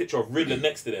then there's the picture of Riddler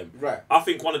next to them. Right. I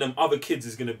think one of them other kids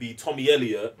is going to be Tommy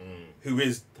Elliott, who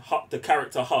is the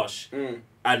character Hush,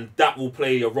 and that will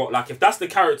play a role. Like, if that's the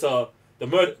character, the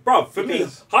murder... Bruv, for me,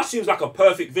 Hush seems like a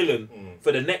perfect villain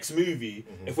for the next movie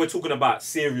if we're talking about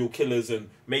serial killers and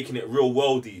making it real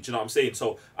worldy. Do you know what I'm saying?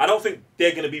 So I don't think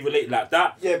they're going to be related like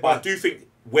that. Yeah, but I do think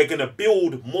we're going to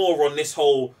build more on this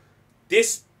whole...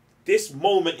 This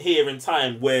moment here in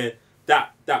time where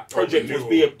that project was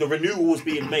being... The renewal was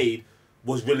being made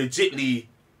was legitimately...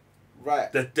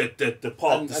 Right. The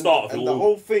part, the start of it all. And the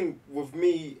whole thing with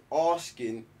me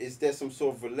asking, is there some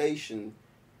sort of relation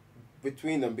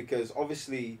between them? Because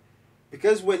obviously,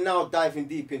 because we're now diving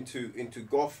deep into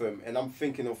Gotham, and I'm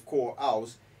thinking of Court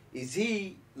Owls, is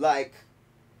he like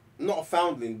not a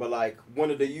foundling, but like one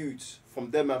of the youths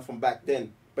from them and from back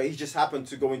then? But he just happened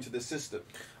to go into the system.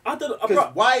 I don't know.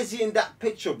 Because why is he in that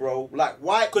picture, bro? Like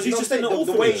why? Because he's just in the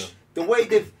orphanage.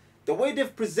 The way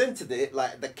they've presented it,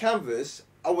 like the canvas,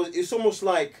 it's almost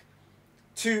like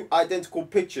two identical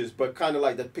pictures, but kind of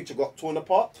like the picture got torn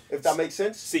apart, if that makes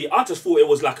sense. See, I just thought it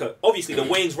was like obviously the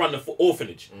Waynes run the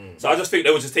orphanage. So I just think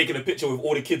they were just taking a picture with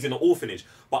all the kids in the orphanage.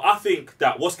 But I think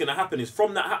that what's going to happen is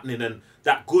from that happening and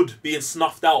that good being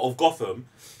snuffed out of Gotham,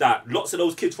 that lots of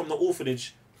those kids from the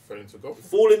orphanage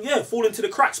fall into the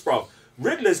cracks, bro.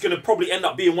 Riddler's going to probably end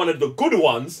up being one of the good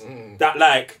ones that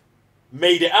like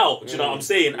made it out, do you know what I'm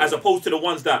saying? As opposed to the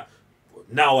ones that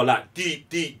now are like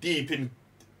deep in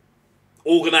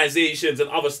organizations and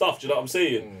other stuff, do you know what I'm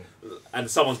saying?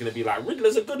 And someone's going to be like,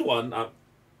 Riddler's a good one.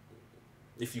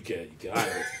 If you care, you care.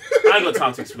 I ain't got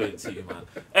time to explain it to you, man.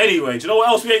 Anyway, do you know what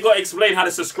else we ain't got to explain? How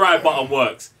the subscribe button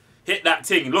works. Hit that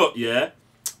thing. Look, yeah.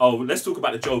 Oh, let's talk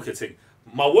about the Joker thing.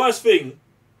 My worst thing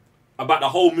about the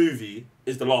whole movie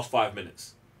is the last 5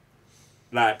 minutes.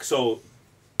 Like, so...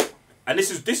 And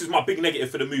this is my big negative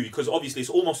for the movie, because obviously it's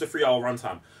almost a 3-hour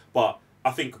runtime. But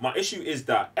I think my issue is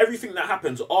that everything that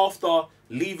happens after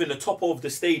leaving the top of the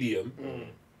stadium,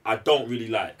 I don't really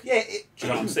like. Yeah. Do you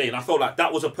know what I'm saying? I felt like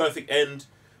that was a perfect end.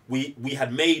 We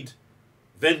had made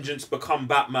Vengeance become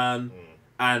Batman,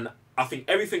 and I think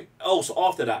everything else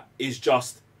after that is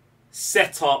just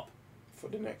set up for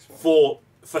the next one.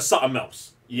 For something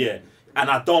else. Yeah. And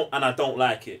I don't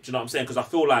like it. Do you know what I'm saying? Because I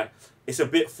feel like it's a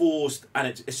bit forced and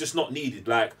it's just not needed.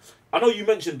 Like, I know you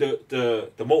mentioned the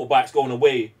motorbikes going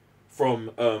away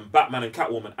from Batman and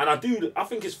Catwoman, and I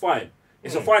think it's fine.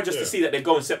 It's fine just to see that they're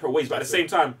going separate ways, but at the same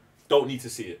time, don't need to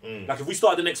see it. Like, if we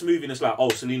start the next movie and it's like, oh,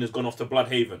 Selina's gone off to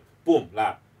Bloodhaven, boom,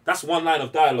 like, that's one line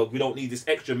of dialogue. We don't need this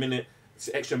extra minute,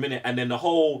 and then the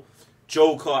whole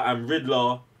Joker and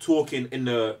Riddler talking in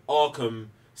the Arkham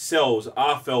cells,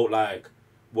 I felt like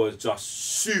was just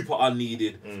super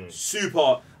unneeded,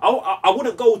 super... I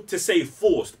wouldn't go to say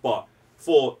forced, but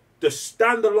for the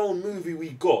standalone movie we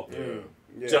got,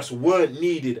 just weren't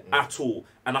needed at all.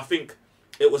 And I think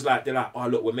it was like, they're like, oh,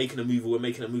 look, we're making a movie.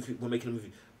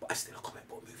 But I still a comic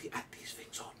book movie, add these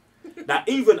things on. Now,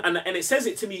 even, and it says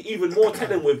it to me even more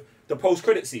telling with the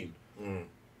post-credit scene.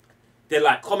 They're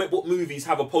like, comic book movies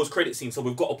have a post-credit scene, so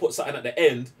we've got to put something at the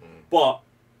end, but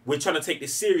we're trying to take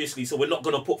this seriously, so we're not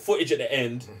going to put footage at the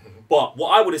end. But what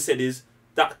I would have said is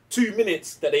that 2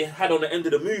 minutes that they had on the end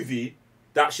of the movie,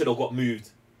 that should have got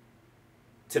moved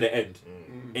to the end.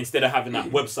 Instead of having that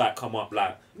website come up.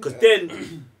 Like, because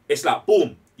then it's like,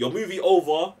 boom, your movie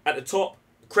over at the top,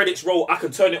 credits roll, I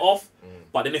can turn it off.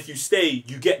 But then if you stay,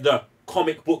 you get the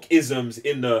comic book isms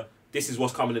in the, this is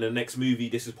what's coming in the next movie,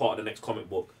 this is part of the next comic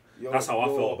book. That's how I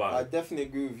felt about it. I definitely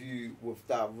agree with you with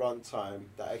that runtime,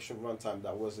 that extra runtime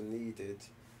that wasn't needed.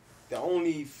 The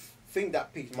only thing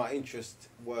that piqued my interest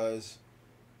was,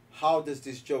 how does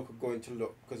this Joker going to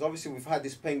look? Because obviously we've had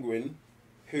this Penguin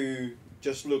who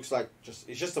just looks like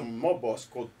it's just a mob boss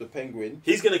called the Penguin.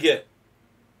 He's gonna get.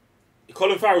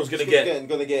 Colin Farrell's gonna get.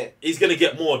 He's gonna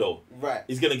get more though. Right.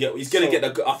 He's gonna get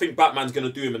the. I think Batman's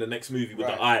gonna do him in the next movie with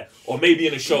the eye, or maybe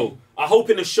in a show. I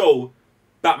hope in a show,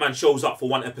 Batman shows up for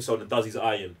one episode and does his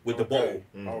eye in with the bottle.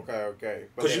 Okay.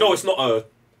 Because you know it's not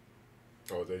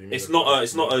Oh, it's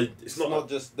not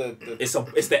just the.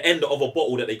 It's the end of a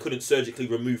bottle that they couldn't surgically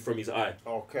remove from his eye.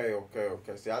 Okay.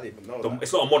 See, I didn't even know that.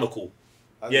 It's not a monocle.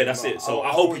 Yeah, that's it. So I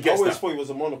hope he gets that. I always thought it was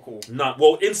a monocle. Nah,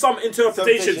 well, in some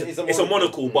interpretations, it's a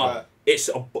monocle, but it's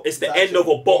the end of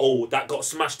a bottle that got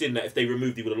smashed in. That if they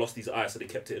removed, he would have lost his eye, so they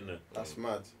kept it in there. That's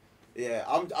mad. Yeah,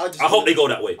 I hope they go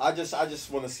that way. I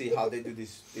just want to see how they do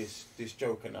this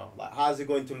Joker now. Like, how's it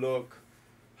going to look?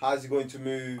 How's he going to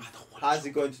move? How's he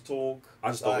going to talk?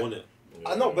 I just don't want it.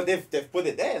 I know, but they've put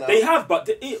it there now. They have, but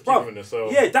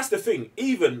yeah, that's the thing.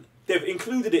 Even they've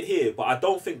included it here, but I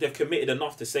don't think they've committed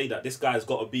enough to say that this guy's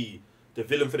got to be the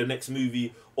villain for the next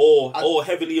movie or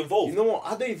heavily involved. You know what?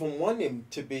 I don't even want him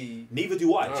to be. Neither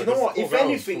do I. Do you know what? If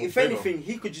anything,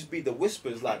 he could just be the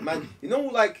whispers. Like, man, you know,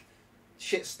 like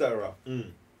shit stirrer.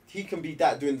 He can be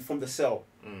that doing from the cell.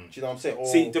 Do you know what I'm saying? Or,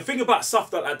 see, the thing about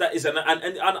stuff like that is, and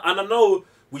I know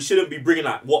we shouldn't be bringing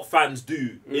like what fans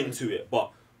do into it,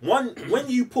 but when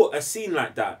you put a scene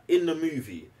like that in the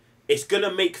movie, it's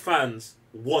gonna make fans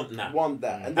want that.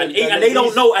 And they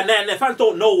don't know, and then the fans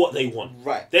don't know what they want.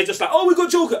 Right. They're just like, oh, we got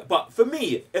Joker. But for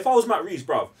me, if I was Matt Reeves,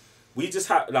 bruv, we just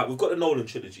have we've got the Nolan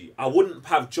trilogy. I wouldn't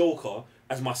have Joker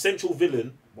as my central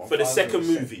villain for the second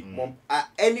movie. At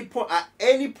any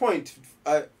point,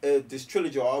 this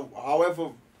trilogy, or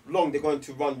however long they're going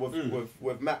to run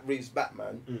with Matt Reeves'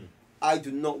 Batman, I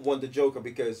do not want the Joker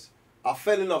because I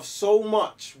fell in love so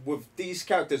much with these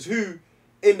characters who,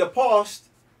 in the past,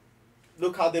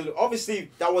 look how they look.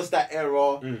 Obviously, that was that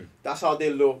era. That's how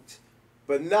they looked.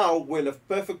 But now we're in a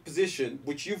perfect position,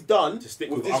 which you've done to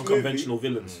stick with unconventional movie.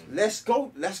 Villains. Let's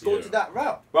go to that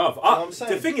route. Bruv, you know what I'm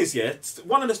saying? The thing is,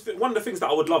 one of the things that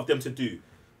I would love them to do,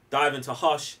 dive into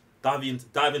Hush, dive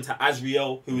into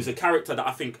Azrael, who is a character that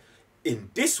I think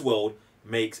in this world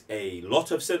makes a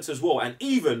lot of sense as well. And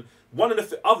even one of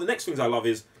the other next things I love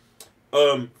is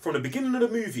from the beginning of the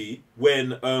movie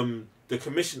when the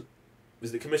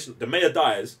mayor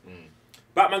dies.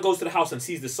 Batman goes to the house and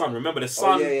sees the son. Remember, the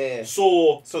son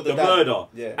saw the murder.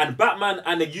 Yeah. And Batman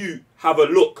and the youth have a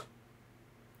look.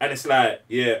 And it's like,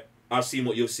 yeah, I've seen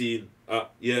what you've seen.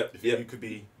 You could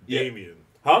be Damien.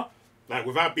 Huh? Like,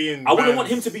 without being... I wouldn't want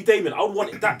him to be Damien. I would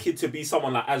want that kid to be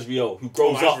someone like Azrael, who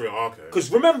grows up.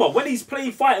 Because remember, when he's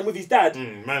fighting with his dad,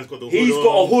 man's got the hood he's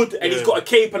got a hood and he's got a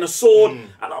cape and a sword.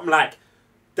 And I'm like,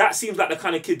 that seems like the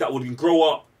kind of kid that would grow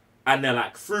up and then,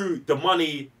 like, through the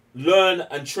money... learn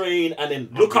and train and then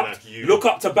look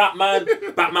up to Batman.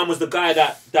 Batman was the guy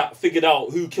that figured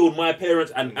out who killed my parents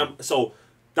and so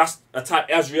that's a type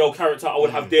Azrael character I would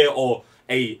have there, or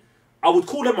I would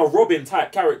call them a Robin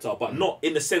type character, but not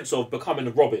in the sense of becoming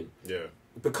a Robin. Yeah.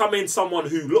 Becoming someone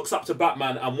who looks up to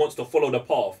Batman and wants to follow the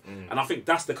path. And I think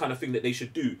that's the kind of thing that they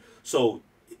should do. So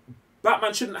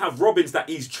Batman shouldn't have Robins that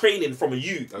he's training from a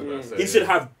youth. He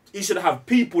should have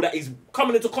people that he's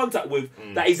coming into contact with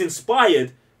that he's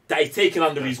inspired, that he's taken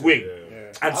under his wing.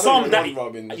 And some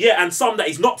that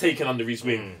he's not taken under his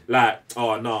wing. Like,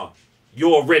 oh nah,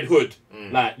 you're Red Hood.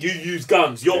 Like, you use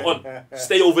guns, you're on,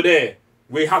 stay over there.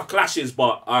 We have clashes,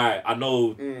 but I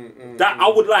know that I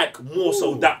would like more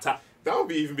so that type. That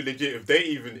would even be legit if they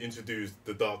even introduced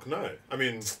the Dark Knight. I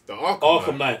mean, the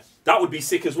Arkham Knight. That would be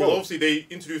sick as well. Obviously, they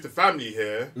introduced the family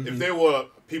here. If they were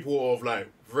people of like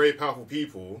very powerful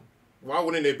people, why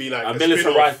wouldn't it be like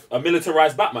a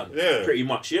militarized Batman? Yeah, pretty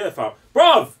much. Yeah, fam.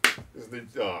 Bruv,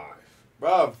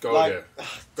 go like,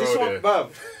 there.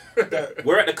 Bruv.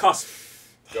 We're at the cusp.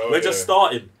 We're just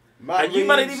starting. And you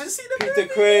might not even see the Peter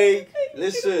Craig.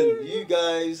 Listen, you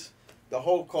guys, the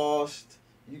whole cast,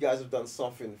 you guys have done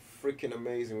something freaking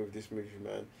amazing with this movie,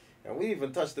 man. And we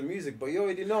even touched the music, but you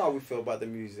already know how we feel about the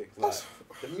music. Like,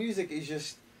 the music is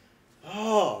just,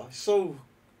 so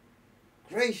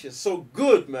gracious, so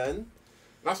good, man.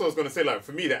 That's what I was gonna say. Like,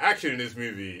 for me, the action in this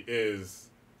movie is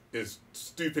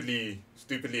stupidly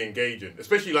engaging.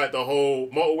 Especially like the whole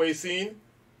motorway scene.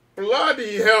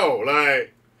 Bloody hell!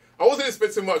 Like, I wasn't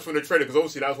expecting much from the trailer because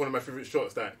obviously that was one of my favorite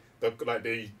shots. That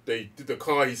they did the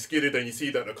car, he skidded, and you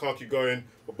see that the car keep going.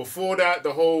 But before that,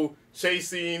 the whole chase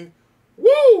scene,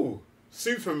 woo,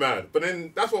 super mad. But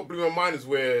then that's what blew my mind is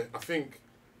where I think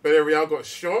Villarreal got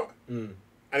shot. And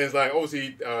it's like,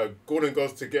 obviously, Gordon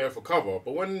goes to get her for cover.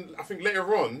 But when, I think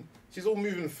later on, she's all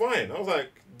moving fine. I was like,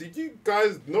 did you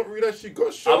guys not realize she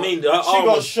got shot? I mean, she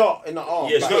got shot in the arm.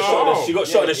 Yeah, she got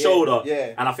shot in the shoulder.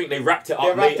 Yeah. And I think they wrapped it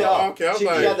up later. Okay, I was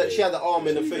like, she had the arm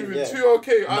in the thing. Too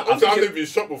okay. I've never been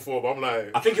shot before, but I'm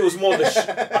like... I think it was more of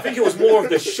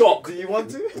the shock. Do you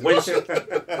want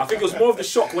to? I think it was more of the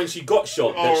shock when she got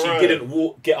shot that she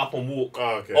didn't get up and walk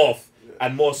off.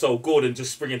 And more so, Gordon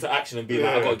just spring into action and be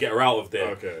like, I gotta get her out of there.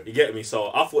 Okay. You get me?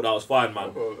 So I thought that was fine,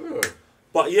 man.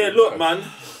 But yeah, look, man,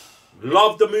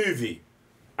 love the movie,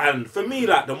 and for me,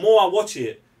 like the more I watch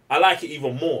it, I like it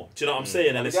even more. Do you know what I'm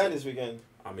saying? And I'm going this weekend.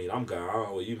 I mean, I'm going. I don't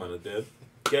know what you man are doing.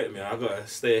 Get me? I gotta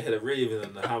stay ahead of Reeves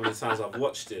and how many times I've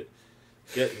watched it.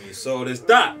 Get me? So there's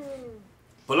that.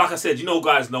 But like I said, you know,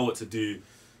 guys know what to do.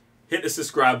 Hit the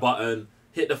subscribe button.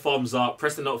 Hit the thumbs up.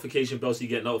 Press the notification bell so you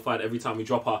get notified every time we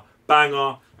drop a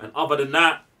banger. And other than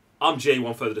that, I'm Jay,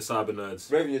 1/3 of the Cyber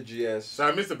Nerds. Revenue GS. So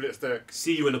I missed the Blitz Tech.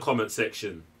 See you in the comment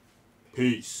section.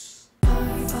 Peace.